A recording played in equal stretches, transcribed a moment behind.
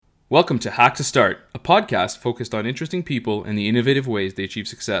Welcome to Hack to Start, a podcast focused on interesting people and the innovative ways they achieve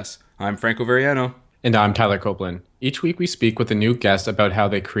success. I'm Franco Veriano. And I'm Tyler Copeland. Each week we speak with a new guest about how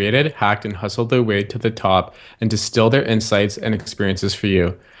they created, hacked, and hustled their way to the top and distill their insights and experiences for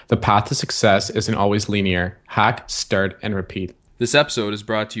you. The path to success isn't always linear. Hack, start, and repeat. This episode is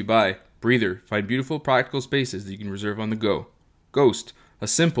brought to you by Breather. Find beautiful, practical spaces that you can reserve on the go. Ghost, a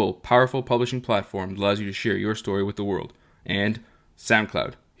simple, powerful publishing platform that allows you to share your story with the world. And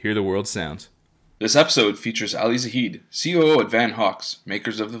SoundCloud. Hear the world sounds. This episode features Ali Zahid, COO at Van Hawks,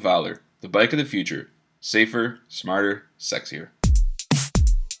 makers of the Valor, the bike of the future. Safer, smarter, sexier.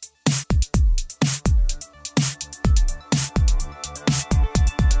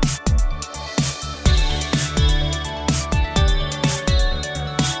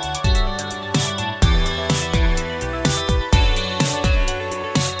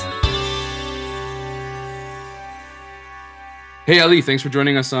 Hey Ali, thanks for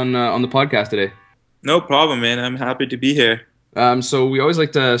joining us on the podcast today. No problem, man. I'm happy to be here. So we always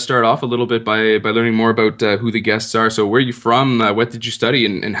like to start off a little bit by learning more about who the guests are. So where are you from? What did you study?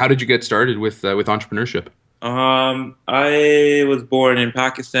 And how did you get started with entrepreneurship? I was born in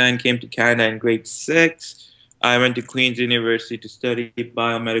Pakistan, came to Canada in grade 6. I went to Queen's University to study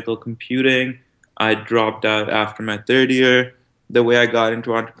biomedical computing. I dropped out after my third year. The way I got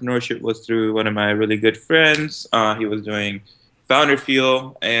into entrepreneurship was through one of my really good friends. He was doing Founder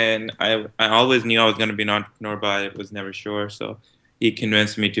Fuel, and I always knew I was going to be an entrepreneur, but I was never sure. So he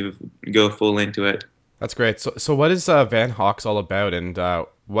convinced me to go full into it. That's great. So what is Van Hawks all about, and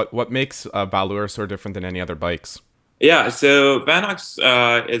what makes Valor so different than any other bikes? Yeah, so Van Hawks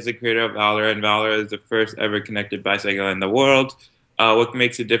is the creator of Valor, and Valor is the first ever connected bicycle in the world. What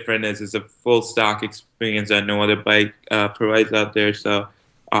makes it different is it's a full stock experience that no other bike provides out there. So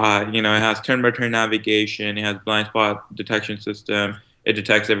it has turn-by-turn navigation. It has blind spot detection system. It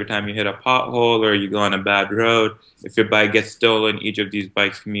detects every time you hit a pothole or you go on a bad road. If your bike gets stolen, each of these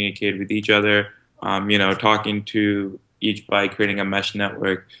bikes communicate with each other, talking to each bike, creating a mesh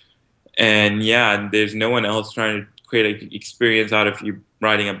network. And there's no one else trying to create an experience out of you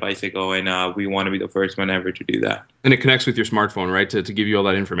riding a bicycle, and we want to be the first one ever to do that. And it connects with your smartphone, right, to give you all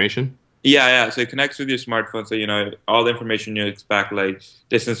that information? Yeah. So it connects with your smartphone. So, all the information you expect, like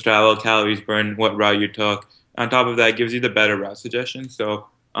distance travel, calories burned, what route you took. On top of that, it gives you the better route suggestions. So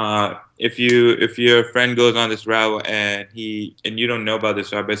if your friend goes on this route and you don't know about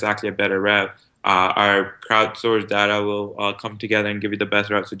this route, but it's actually a better route, our crowdsourced data will come together and give you the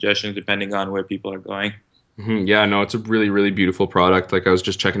best route suggestions depending on where people are going. Mm-hmm. Yeah, no, it's a really, really beautiful product. Like I was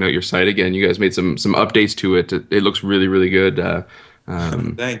just checking out your site again. You guys made some updates to it. It looks really, really good.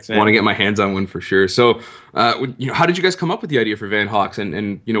 Thanks, man. Want to get my hands on one for sure. So, how did you guys come up with the idea for Van Hawks,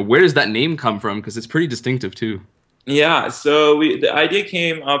 and where does that name come from? Because it's pretty distinctive too. Yeah, so the idea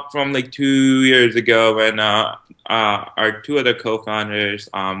came up from like 2 years ago when our two other co-founders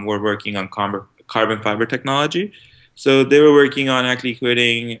were working on carbon fiber technology. So they were working on actually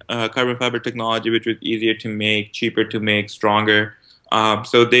creating carbon fiber technology, which was easier to make, cheaper to make, stronger.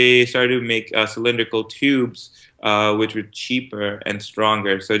 So they started to make cylindrical tubes, which were cheaper and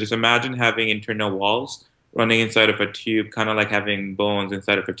stronger. So just imagine having internal walls running inside of a tube, kind of like having bones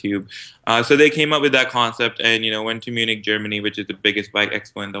inside of a tube. So they came up with that concept and, went to Munich, Germany, which is the biggest bike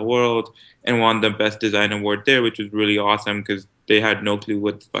expo in the world, and won the best design award there, which was really awesome because they had no clue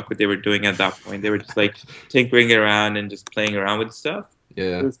what the fuck they were doing at that point. They were just like tinkering around and just playing around with stuff.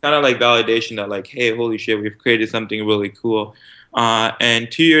 Yeah. It was kind of like validation that like, hey, holy shit, we've created something really cool.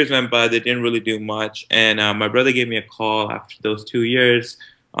 And 2 years went by, they didn't really do much. And my brother gave me a call after those 2 years.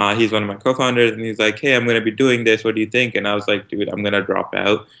 He's one of my co-founders, and he's like, hey, I'm going to be doing this. What do you think? And I was like, dude, I'm going to drop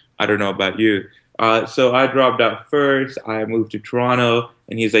out. I don't know about you. So I dropped out first. I moved to Toronto,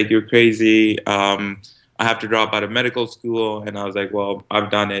 and he's like, you're crazy. I have to drop out of medical school. And I was like, well,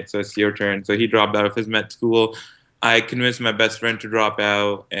 I've done it, so it's your turn. So he dropped out of his med school. I convinced my best friend to drop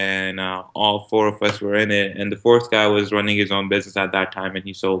out, and all four of us were in it. And the fourth guy was running his own business at that time, and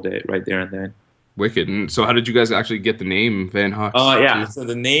he sold it right there and then. Wicked. And so how did you guys actually get the name Van Hawks? So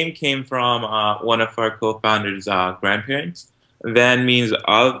the name came from one of our co-founders' grandparents. Van means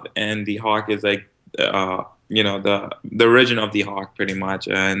of, and the hawk is like, the origin of the hawk pretty much.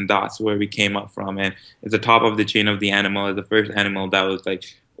 And that's where we came up from. And it's the top of the chain of the animal. It's the first animal that was like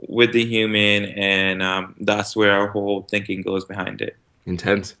with the human, and that's where our whole thinking goes behind it.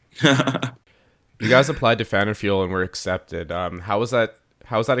 Intense. You guys applied to Founder Fuel and were accepted. How was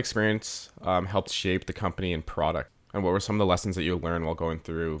that experience helped shape the company and product? And what were some of the lessons that you learned while going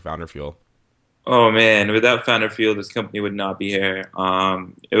through Founder Fuel? Oh man, without Founder Fuel, this company would not be here.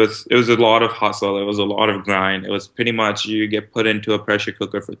 It was a lot of hustle. It was a lot of grind. It was pretty much you get put into a pressure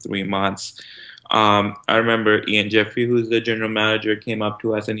cooker for 3 months. I remember Ian Jeffrey, who's the general manager, came up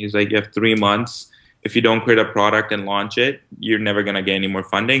to us and he's like, "You have 3 months. If you don't create a product and launch it, you're never gonna get any more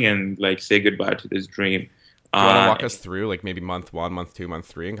funding, and like say goodbye to this dream." Do you want to Uh, walk us through like maybe month one, month two, month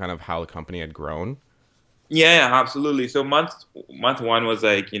three, and kind of how the company had grown? Yeah, absolutely. So month one was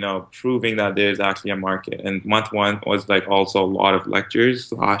like, proving that there's actually a market. And month one was like also a lot of lectures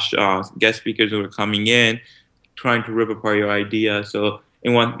slash guest speakers who were coming in, trying to rip apart your idea. So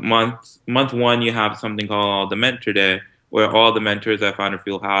in month one, you have something called the Mentor Day, where all the mentors that Founder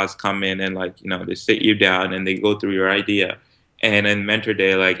Fuel has come in and like, they sit you down and they go through your idea. And in Mentor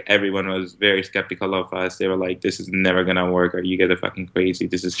Day, like everyone was very skeptical of us. They were like, "This is never gonna work. Are you guys are fucking crazy?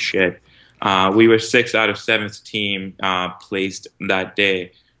 This is shit." We were 6 out of 7th team placed that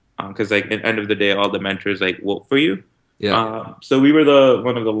day because like at the end of the day, all the mentors like vote for you. Yeah. So we were the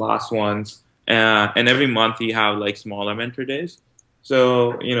one of the last ones, and every month you have like smaller mentor days.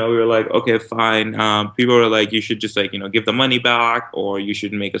 So we were like, okay, fine. People were like, you should just like give the money back, or you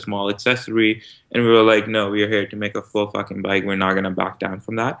should make a small accessory. And we were like, no, we are here to make a full fucking bike. We're not gonna back down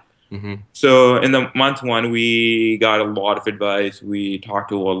from that. Hmm. So in the month one, we got a lot of advice. We talked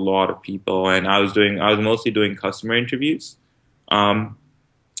to a lot of people, and I was mostly doing customer interviews. Um,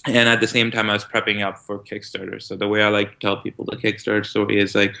 and at the same time, I was prepping up for Kickstarter. So the way I like to tell people the Kickstarter story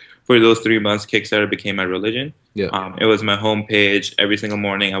is like for those 3 months, Kickstarter became my religion. Yeah. It was my homepage. Every single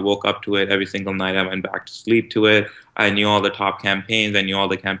morning, I woke up to it. Every single night, I went back to sleep to it. I knew all the top campaigns. I knew all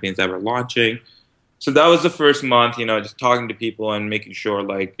the campaigns that were launching. So that was the first month, just talking to people and making sure,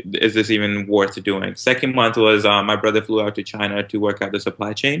 like, is this even worth doing? Second month was my brother flew out to China to work out the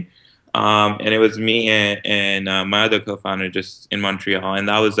supply chain. And it was me and my other co-founder just in Montreal. And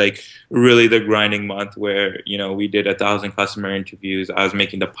that was like really the grinding month where, we did 1,000 customer interviews. I was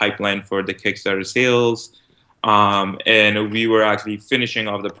making the pipeline for the Kickstarter sales. And we were actually finishing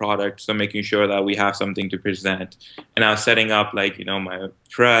off the product, so making sure that we have something to present. And I was setting up like, my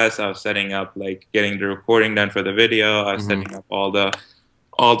press, I was setting up like getting the recording done for the video, I was setting up all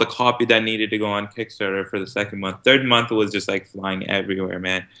the copy that needed to go on Kickstarter for the second month. Third month was just like flying everywhere,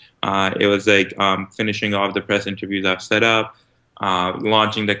 man. It was like finishing off the press interviews I've set up,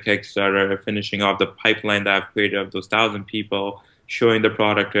 launching the Kickstarter, finishing off the pipeline that I've created of those 1,000 people, showing the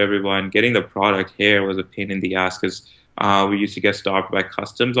product to everyone. Getting the product here was a pain in the ass because we used to get stopped by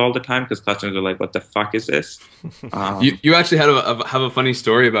customs all the time because customs are like, "What the fuck is this?" You actually have a funny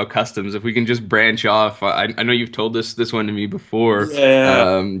story about customs. If we can just branch off, I know you've told this one to me before.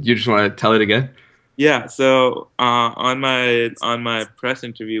 Yeah. You just want to tell it again? Yeah, so on my press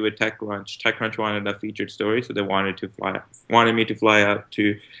interview with TechCrunch wanted a featured story, so they wanted me to fly out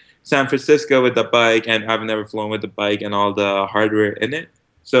to San Francisco with the bike, and I've never flown with the bike and all the hardware in it.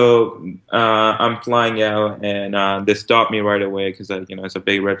 So I'm flying out, and they stopped me right away because it's a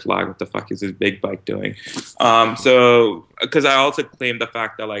big red flag. What the fuck is this big bike doing? So because I also claimed the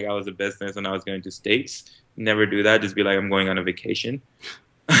fact that like I was a business and I was going to States. Never do that. Just be like I'm going on a vacation.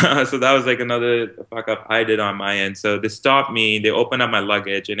 So that was like another fuck up I did on my end. So they stopped me. They opened up my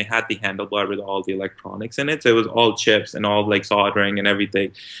luggage and it had the handlebar with all the electronics in it. So it was all chips and all like soldering and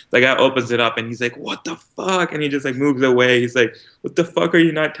everything. The guy opens it up and he's like, "What the fuck?" And he just like moves away. He's like, "What the fuck are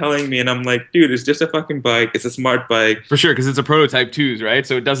you not telling me?" And I'm like, "Dude, it's just a fucking bike. It's a smart bike." For sure, because it's a prototype twos, right?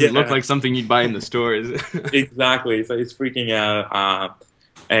 So it doesn't look Yeah. like something you'd buy in the stores. Exactly. So he's freaking out.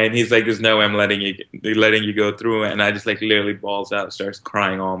 And he's like, "There's no way I'm letting you go through." And I just like literally balls out, starts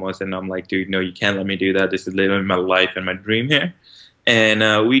crying almost. And I'm like, "Dude, no, you can't let me do that. This is literally my life and my dream here."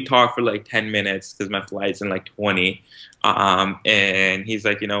 And we talked for like 10 minutes because my flight's in like 20. And he's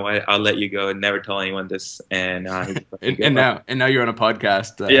like, "You know what? I'll let you go and never tell anyone this." And he's like, and now you're on a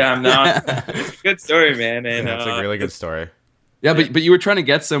podcast. yeah, I'm not. It's a good story, man. And Yeah, it's a really good story. Yeah, but you were trying to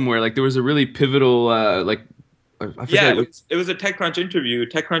get somewhere. Like there was a really pivotal like I forget, yeah, it was a TechCrunch interview.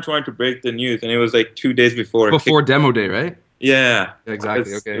 TechCrunch wanted to break the news, and it was like 2 days before. before demo day, right? Yeah,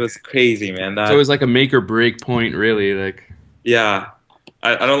 Exactly. It was crazy, man. So it was like a make or break point, really. Like Yeah,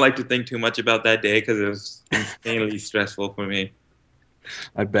 I don't like to think too much about that day because it was insanely stressful for me.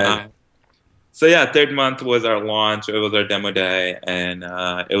 I bet. So yeah, third month was our launch. It was our demo day, and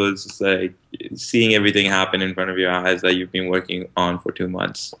it was just like seeing everything happen in front of your eyes that you've been working on for 2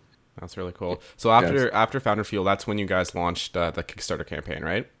 months. That's really cool. So after Founder Fuel, that's when you guys launched the Kickstarter campaign,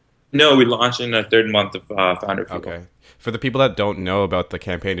 right? No, we launched in the third month of Founder Fuel. Okay. For the people that don't know about the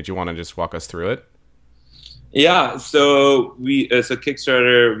campaign, did you want to just walk us through it? Yeah, so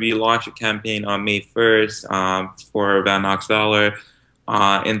Kickstarter, we launched a campaign on May 1st for about $9.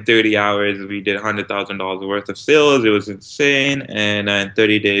 In 30 hours, we did $100,000 worth of sales. It was insane. And in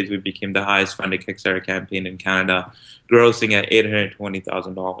 30 days, we became the highest funded Kickstarter campaign in Canada, grossing at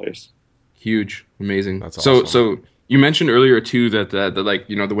 $820,000. Huge, amazing. That's awesome. So you mentioned earlier too that like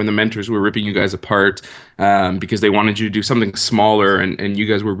when the mentors were ripping you guys apart because they wanted you to do something smaller, and you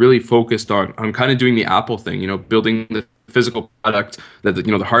guys were really focused on kind of doing the Apple thing, building the physical product, that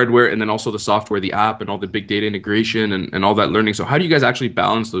the hardware, and then also the software, the app, and all the big data integration and all that learning. So how do you guys actually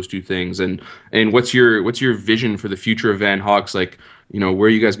balance those two things? And what's your vision for the future of Van Hawks? Like, where are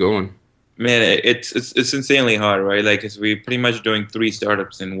you guys going? Man, it's insanely hard, right? Like, cause we're pretty much doing 3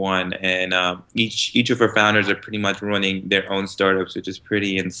 startups in one, and each of our founders are pretty much running their own startups, which is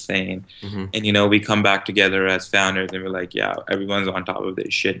pretty insane. Mm-hmm. And we come back together as founders, and we're like, yeah, everyone's on top of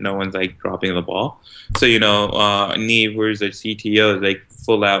this shit. No one's like dropping the ball. So Neve, who's the CTO, is like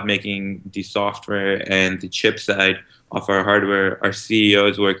full out making the software and the chip side of our hardware. Our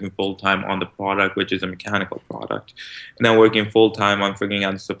CEO is working full time on the product, which is a mechanical product, and then working full time on figuring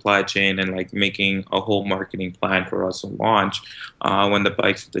out the supply chain and like making a whole marketing plan for us to launch when the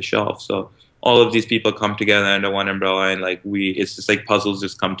bike's at the shelf. So all of these people come together under one umbrella, and it's just like puzzles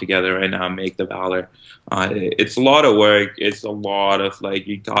just come together and make the Valor. It's a lot of work. It's a lot of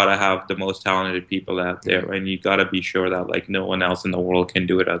you gotta have the most talented people out there, and you gotta be sure that no one else in the world can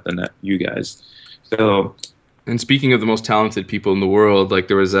do it other than you guys. So. And speaking of the most talented people in the world,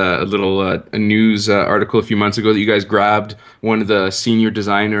 there was a news article a few months ago that you guys grabbed one of the senior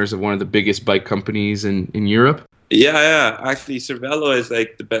designers of one of the biggest bike companies in Europe. Yeah. Actually, Cervelo is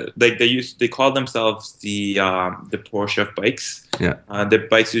the best. They call themselves the Porsche of bikes. Yeah. Their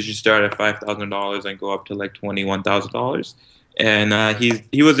bikes usually start at $5,000 and go up to $21,000. And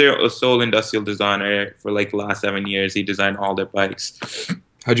he was their sole industrial designer for the last 7 years. He designed all their bikes.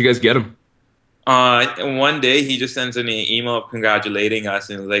 How'd you guys get him? One day he just sends an email congratulating us,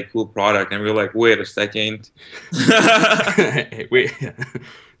 and it was like, cool product. And we were like, wait a second. Hey, wait,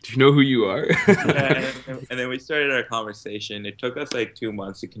 do you know who you are? And then we started our conversation. It took us 2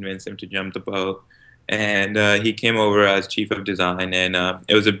 months to convince him to jump the boat. And he came over as chief of design, and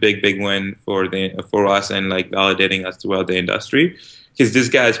it was a big win for us, and validating us throughout the industry. Because this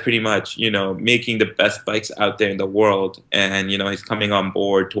guy is pretty much, making the best bikes out there in the world. And, he's coming on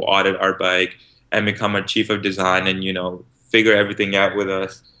board to audit our bike and become our chief of design and, figure everything out with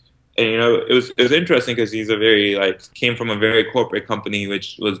us. And, it was interesting because he's came from a very corporate company,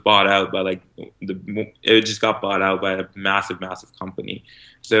 which was bought out by it just got bought out by a massive company.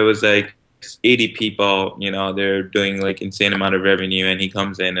 So it was 80 people, they're doing insane amount of revenue. And he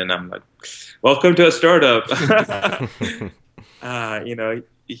comes in and I'm like, welcome to a startup.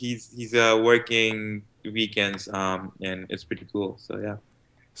 He's working weekends, and it's pretty cool. So yeah.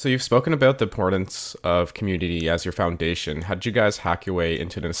 So you've spoken about the importance of community as your foundation. How did you guys hack your way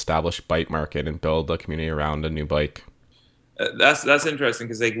into an established bike market and build a community around a new bike? That's interesting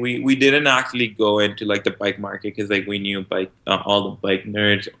because we didn't actually go into the bike market because we knew all the bike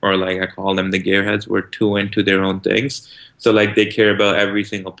nerds, or I call them the gearheads, were too into their own things. So they care about every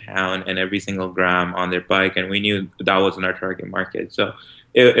single pound and every single gram on their bike, and we knew that wasn't our target market. So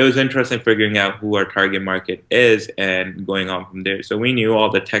it was interesting figuring out who our target market is and going on from there. So we knew all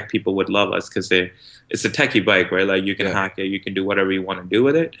the tech people would love us because it's a techie bike, right? You can hack it, you can do whatever you want to do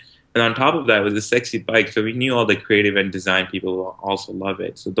with it. And on top of that, it was a sexy bike. So we knew all the creative and design people will also love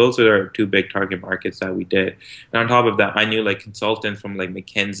it. So those are our 2 big target markets that we did. And on top of that, I knew consultants from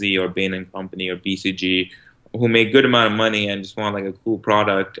McKinsey or Bain & Company or BCG who make good amount of money and just want a cool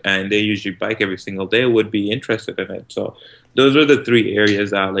product, and they usually bike every single day, would be interested in it. So those are the 3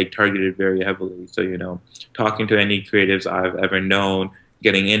 areas that targeted very heavily. So, talking to any creatives I've ever known,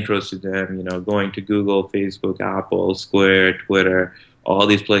 getting intros to them, going to Google, Facebook, Apple, Square, Twitter, all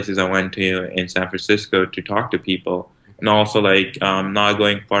these places I went to in San Francisco to talk to people. And also not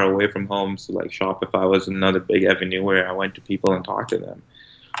going far away from home. So Shopify was another big avenue where I went to people and talked to them.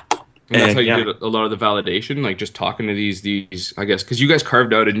 And that's how you did a lot of the validation, just talking to these, I guess, because you guys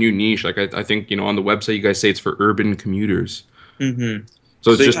carved out a new niche. I think, on the website, you guys say it's for urban commuters. Mm-hmm.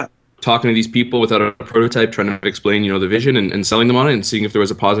 So it's just talking to these people without a prototype, trying to explain, the vision and selling them on it and seeing if there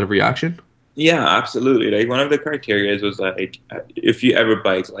was a positive reaction. Yeah, absolutely. One of the criteria was if you ever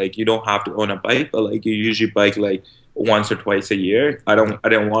bike, you don't have to own a bike, but you usually bike once or twice a year. I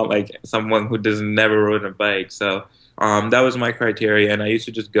didn't want someone who doesn't never rode a bike. So that was my criteria, and I used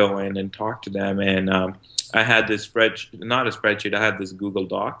to just go in and talk to them. And I had this not a spreadsheet. I had this Google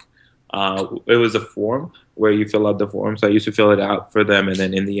Doc. It was a form where you fill out the form. So I used to fill it out for them, and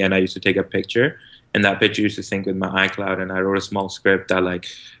then in the end, I used to take a picture. And that picture used to sync with my iCloud, and I wrote a small script that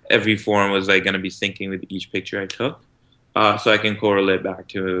every form was going to be syncing with each picture I took. so I can correlate back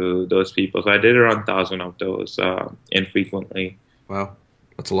to those people. So I did around 1,000 of those infrequently. Wow,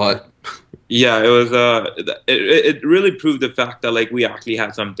 that's a lot. Yeah, it was. It really proved the fact that like we actually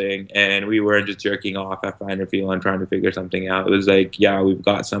had something, and we weren't just jerking off at Finder Feel and trying to figure something out. It was like, yeah, we've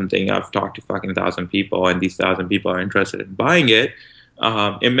got something. I've talked to fucking 1,000 people, and these 1,000 people are interested in buying it.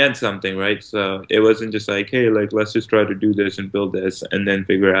 It meant something, right? So it wasn't just like, hey, like let's just try to do this and build this, and then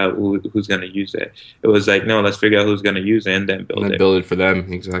figure out who's gonna use it. It was like, no, let's figure out who's gonna use it and then build And then it. build it for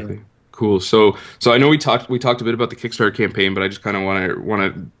them. Exactly. Yeah. Cool. So I know we talked a bit about the Kickstarter campaign, but I just kind of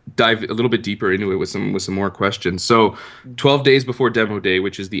want to dive a little bit deeper into it with some more questions. So, 12 days before demo day,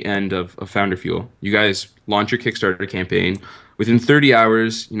 which is the end of Founder Fuel, you guys launch your Kickstarter campaign. Within 30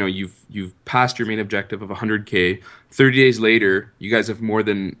 hours, you've passed your main objective of 100K. 30 days later, you guys have more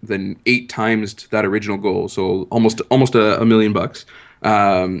than 8 times that original goal, so almost a million bucks.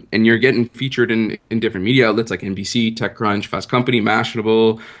 And you're getting featured in different media outlets like NBC, TechCrunch, Fast Company,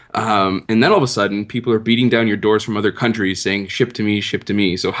 Mashable. And then all of a sudden, people are beating down your doors from other countries saying, ship to me, ship to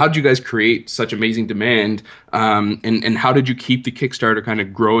me. So how did you guys create such amazing demand? And how did you keep the Kickstarter kind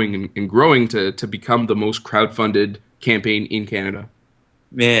of growing and growing to become the most crowdfunded campaign in Canada?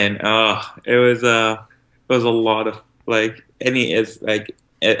 Man, it was a lot of like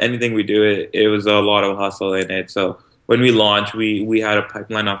anything we do. It was a lot of hustle in it. So when we launched, we had a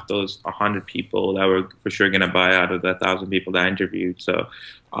pipeline of those 100 people that were for sure gonna buy out of the 1,000 people that I interviewed. So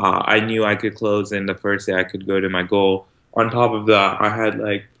I knew I could close in the first day. I could go to my goal. On top of that, I had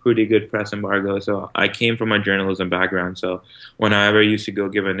like pretty good press embargo. So I came from a journalism background. So when I ever used to go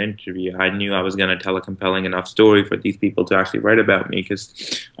give an interview, I knew I was going to tell a compelling enough story for these people to actually write about me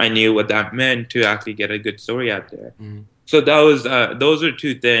because I knew what that meant to actually get a good story out there. Mm. So that was those are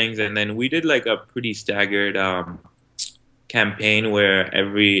two things. And then we did like a pretty staggered campaign where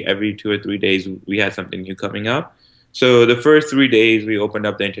every 2 or 3 days we had something new coming up. So the first 3 days we opened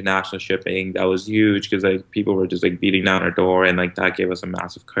up the international shipping. That was huge because like people were just like beating down our door, and like that gave us a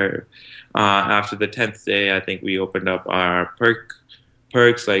massive curve. After the 10th day, I think we opened up our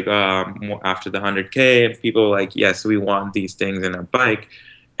perks like after the 100K, and people were like, yes, we want these things in our bike,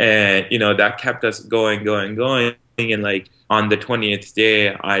 and that kept us going. And like on the 20th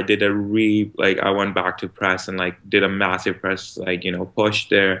day, I did I went back to press and like did a massive press push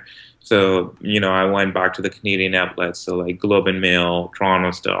there. So, I went back to the Canadian outlets, so like Globe and Mail,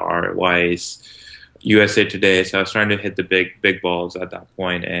 Toronto Star, Vice, USA Today. So I was trying to hit the big balls at that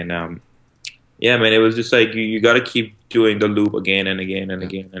point. And yeah, man, it was just like you got to keep doing the loop again and again and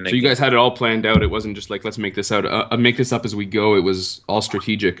again and So again. you guys had it all planned out. It wasn't just like, let's make this make this up as we go. It was all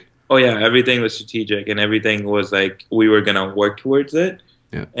strategic. Oh yeah, everything was strategic, and everything was like we were gonna work towards it.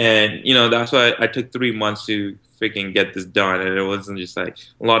 Yeah. And that's why I took 3 months to freaking get this done. And it wasn't just like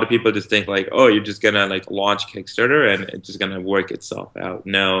a lot of people just think like, oh, you're just gonna like launch Kickstarter and it's just gonna work itself out.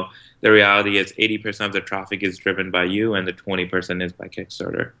 No, the reality is 80% of the traffic is driven by you, and the 20% is by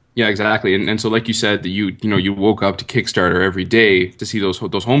Kickstarter. Yeah, exactly. And so like you said, that you woke up to Kickstarter every day to see those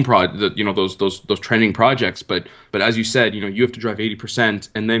home those trending projects. But as you said, you have to drive 80%,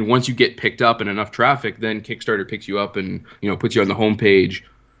 and then once you get picked up and enough traffic, then Kickstarter picks you up and puts you on the homepage,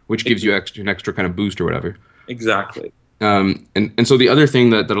 which gives you an extra kind of boost or whatever. Exactly. And so the other thing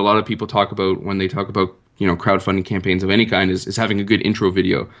that a lot of people talk about when they talk about crowdfunding campaigns of any kind is having a good intro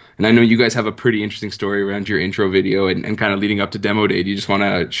video. And I know you guys have a pretty interesting story around your intro video and kind of leading up to demo day. Do you just want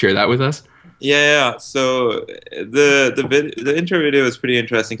to share that with us? Yeah. So the intro video was pretty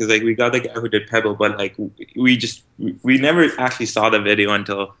interesting because like we got the guy who did Pebble, but like we never actually saw the video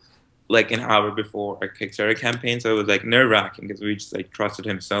until like an hour before our Kickstarter campaign. So it was like nerve-wracking because we just like trusted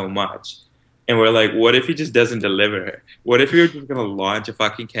him so much. And we're like, what if he just doesn't deliver? What if we were just gonna launch a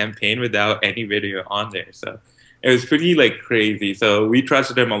fucking campaign without any video on there? So it was pretty like crazy. So we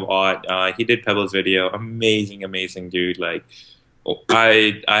trusted him a lot. He did Pebble's video. Amazing dude. Like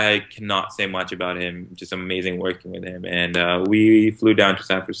I cannot say much about him. Just amazing working with him. And we flew down to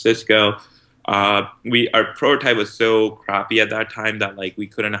San Francisco. Our prototype was so crappy at that time that like we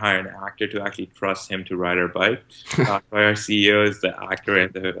couldn't hire an actor to actually trust him to ride our bike. Our CEO is the actor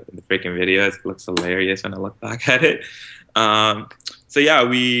in the freaking video. It looks hilarious when I look back at it. So yeah,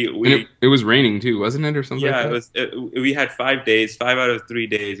 it was raining too, wasn't it, or something? Yeah, like that? we had 5 days. 5 out of 3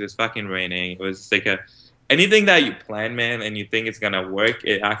 days it was fucking raining. It was like anything that you plan, man, and you think it's gonna work,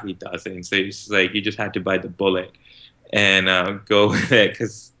 it actually doesn't. So it's just like you just had to bite the bullet and go with it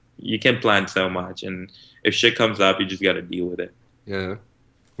because you can plan so much, and if shit comes up, you just got to deal with it. Yeah.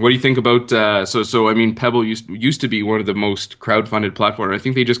 What do you think about so I mean, Pebble used to be one of the most crowdfunded platforms. I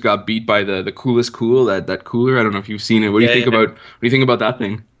think they just got beat by the Coolest Cool, that cooler. I don't know if you've seen it. What do you think about that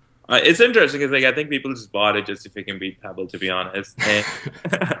thing? It's interesting because like I think people just bought it just if it can beat Pebble, to be honest. And,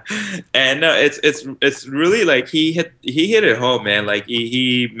 and no, it's really like he hit it home, man. Like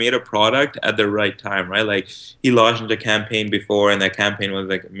he made a product at the right time, right? Like he launched a campaign before, and that campaign was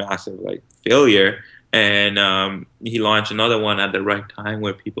like a massive like failure. And he launched another one at the right time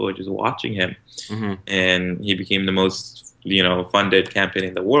where people were just watching him, and he became the most funded campaign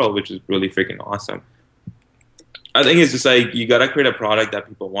in the world, which is really freaking awesome. I think it's just like you gotta create a product that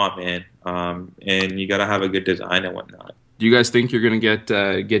people want, man, and you gotta have a good design and whatnot. Do you guys think you're gonna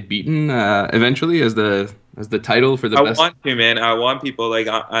get beaten eventually as the title for the best? I want to, man. I want people like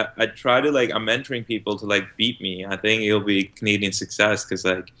I try to like I'm mentoring people to like beat me. I think it'll be Canadian success because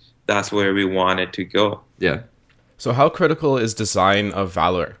like that's where we want it to go. Yeah. So how critical is design of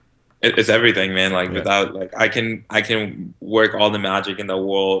Valor? It's everything, man. Like without like I can work all the magic in the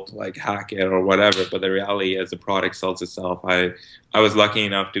world, like hack it or whatever. But the reality is the product sells itself. I was lucky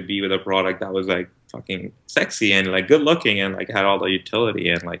enough to be with a product that was like fucking sexy and like good looking and like had all the utility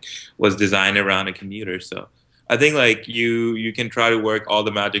and like was designed around a commuter. So I think like you can try to work all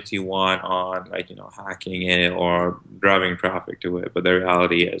the magic you want on like hacking it or driving traffic to it. But the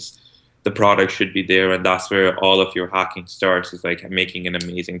reality is the product should be there, and that's where all of your hacking starts, is like making an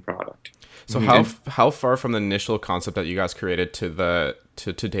amazing product. So how far from the initial concept that you guys created to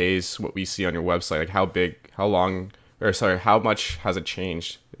today's what we see on your website, like how much has it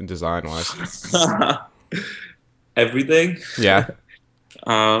changed in design wise? Everything. Yeah.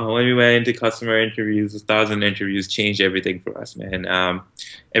 When we went into customer interviews, 1,000 interviews changed everything for us, man.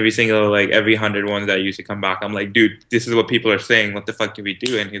 Every 100 ones that used to come back, I'm like, dude, this is what people are saying. What the fuck do we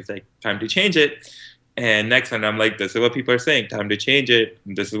do? And he's like, time to change it. And next one, I'm like, this is what people are saying. Time to change it.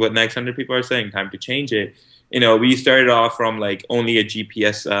 And this is what next 100 people are saying. Time to change it. We started off from like only a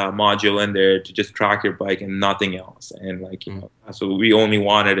GPS module in there to just track your bike and nothing else. And like, that's what we only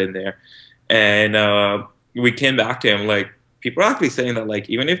wanted in there. And we came back to him like, people are actually saying that, like,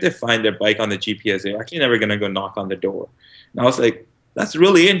 even if they find their bike on the GPS, they're actually never going to go knock on the door. And I was like, that's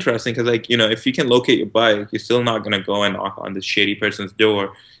really interesting because, like, if you can locate your bike, you're still not going to go and knock on this shady person's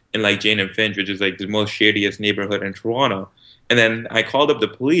door in, like, Jane and Finch, which is, like, the most shadiest neighborhood in Toronto. And then I called up the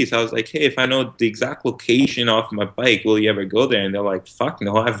police. I was like, hey, if I know the exact location of my bike, will you ever go there? And they're like, fuck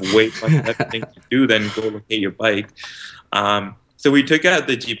no, I have way better things to do than go locate your bike. So we took out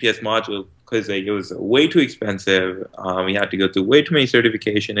the GPS module because like, it was way too expensive. We had to go through way too many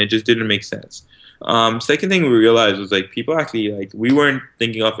certification. It just didn't make sense. Second thing we realized was like people actually like we weren't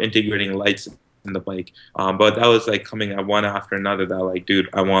thinking of integrating lights in the bike, but that was like coming at one after another. That like, dude,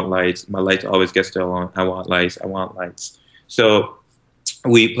 I want lights. My lights always get still on. I want lights. I want lights. So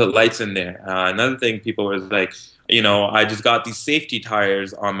we put lights in there. Another thing people was like, I just got these safety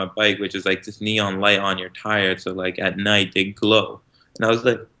tires on my bike, which is like this neon light on your tire. So like at night they glow. And I was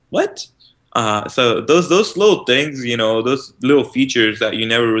like, what? So those little things, those little features that you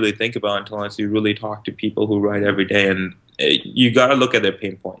never really think about unless you really talk to people who ride every day, and you got to look at their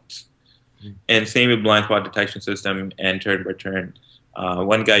pain points. And same with blind spot detection system and turn by turn.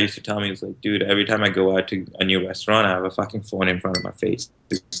 One guy used to tell me, he was like, dude, every time I go out to a new restaurant, I have a fucking phone in front of my face.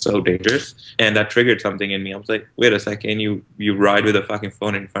 It's so dangerous. And that triggered something in me. I was like, wait a second, you ride with a fucking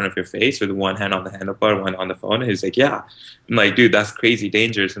phone in front of your face with one hand on the handlebar, one on the phone? And he's like, yeah. I'm like, dude, that's crazy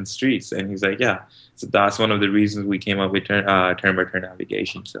dangerous in streets. And he's like, yeah. So that's one of the reasons we came up with turn by turn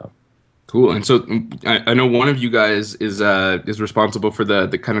navigation. So. Cool. And so I know one of you guys is responsible for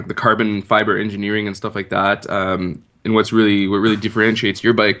the kind of the carbon fiber engineering and stuff like that. And what really differentiates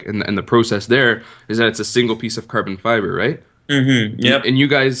your bike and the process there is that it's a single piece of carbon fiber, right? Mm-hmm. Yep. And you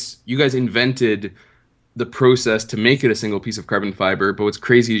guys invented the process to make it a single piece of carbon fiber. But what's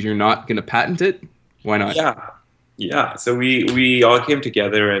crazy is you're not going to patent it. Why not? Yeah. So we all came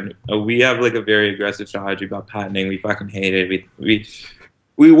together and we have like a very aggressive strategy about patenting. We fucking hate it.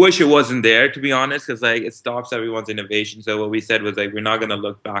 We wish it wasn't there, to be honest, because like it stops everyone's innovation. So what we said was like we're not going to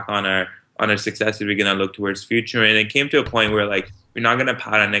look back on our successes, we're going to look towards future. And it came to a point where like we're not going to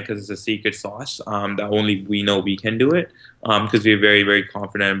patent it because it's a secret sauce that only we know we can do it, because we're very, very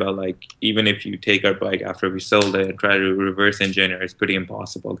confident about like even if you take our bike after we sold it and try to reverse engineer, it's pretty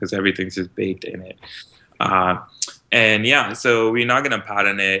impossible because everything's just baked in it. And yeah, so we're not going to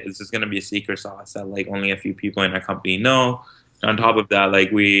patent it. It's just going to be a secret sauce that like only a few people in our company know. On top of that,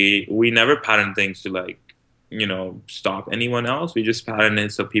 like we never patent things to like stop anyone else. We just patent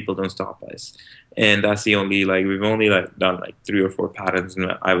it so people don't stop us. And that's the only like we've only like done like 3 or 4 patents,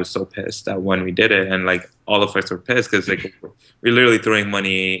 and I was so pissed that when we did it, and like all of us were pissed because like we're literally throwing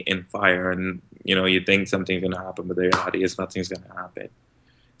money in fire, and you think something's gonna happen, but the reality is nothing's gonna happen.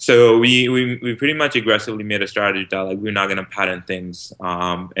 So we pretty much aggressively made a strategy that like we're not gonna patent things,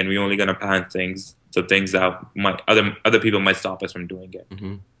 and we're only gonna patent things the things that might other people might stop us from doing it.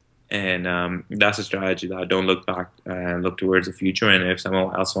 Mm-hmm. And that's a strategy that don't look back and look towards the future. And if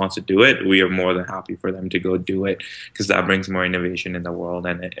someone else wants to do it, we are more than happy for them to go do it because that brings more innovation in the world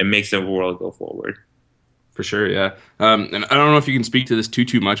and it makes the world go forward. For sure, yeah. And I don't know if you can speak to this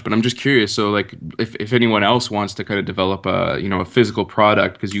too much, but I'm just curious. So, like, if anyone else wants to kind of develop a physical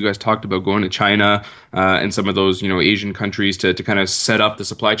product, because you guys talked about going to China and some of those Asian countries to kind of set up the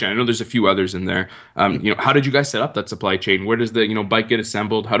supply chain. I know there's a few others in there. How did you guys set up that supply chain? Where does the bike get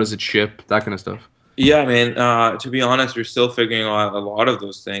assembled? How does it ship? That kind of stuff. Yeah, man. To be honest, we're still figuring out a lot of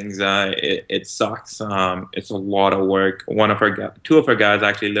those things. It sucks. It's a lot of work. Two of our guys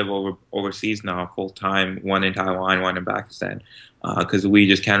actually live overseas now, full time. One in Taiwan, one in Pakistan, because we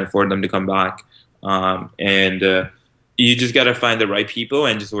just can't afford them to come back. And you just gotta find the right people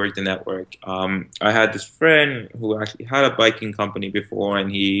and just work the network. I had this friend who actually had a biking company before,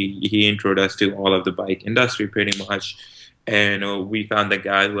 and he introduced us to all of the bike industry pretty much. And we found a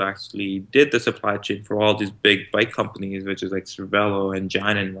guy who actually did the supply chain for all these big bike companies, which is like Cervelo and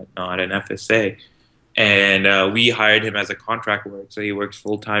Giant and whatnot, and FSA. And we hired him as a contract work, so he works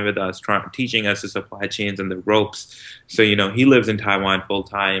full time with us, teaching us the supply chains and the ropes. So he lives in Taiwan full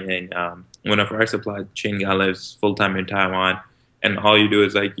time, and one of our supply chain guy lives full time in Taiwan. And all you do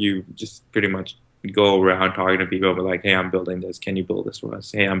is like you just pretty much go around talking to people, but like, hey, I'm building this. Can you build this for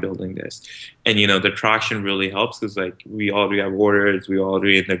us? Hey, I'm building this. And the traction really helps because like we already have orders, we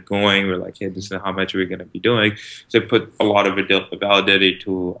already end up going. We're like, hey, this is how much we're going to be doing. So it put a lot of validity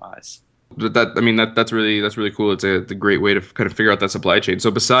to us. But that's really cool. It's a great way to kind of figure out that supply chain.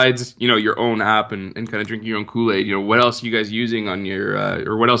 So besides your own app and kind of drinking your own Kool-Aid, what else are you guys using on your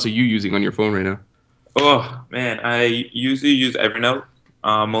or what else are you using on your phone right now? Oh man, I usually use Evernote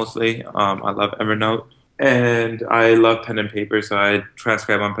mostly. I love Evernote, and I love pen and paper, so I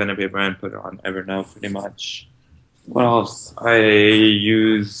transcribe on pen and paper and put it on Evernote pretty much. What else? We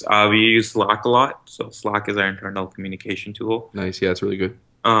use Slack a lot. So Slack is our internal communication tool. Nice, yeah, it's really good.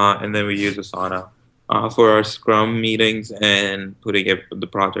 And then we use Asana for our Scrum meetings and putting the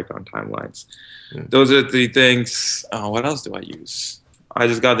project on timelines. Yeah. Those are the 3 things. What else do I use? I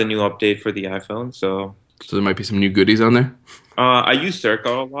just got the new update for the iPhone, so there might be some new goodies on there. I use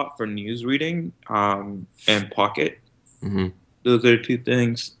Circle a lot for news reading and Pocket. Mm-hmm. Those are 2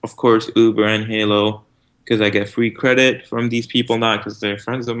 things. Of course, Uber and Halo, because I get free credit from these people now because they're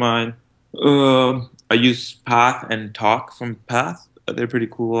friends of mine. I use Path and Talk from Path. They're pretty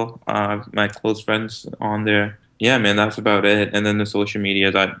cool. My close friends on there. Yeah, man, that's about it. And then the social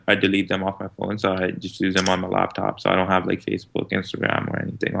medias, I delete them off my phone, so I just use them on my laptop. So I don't have like Facebook, Instagram, or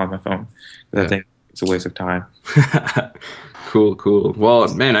anything on my phone. Yeah. I think it's a waste of time. Cool. Well,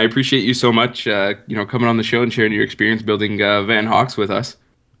 man, I appreciate you so much, coming on the show and sharing your experience building Van Hawks with us.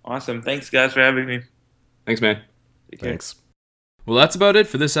 Awesome. Thanks, guys, for having me. Thanks, man. Thanks. Well, that's about it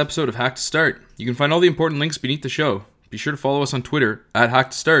for this episode of Hack to Start. You can find all the important links beneath the show. Be sure to follow us on Twitter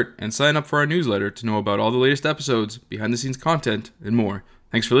 @HackToStart and sign up for our newsletter to know about all the latest episodes, behind-the-scenes content, and more.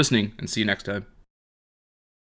 Thanks for listening, and see you next time.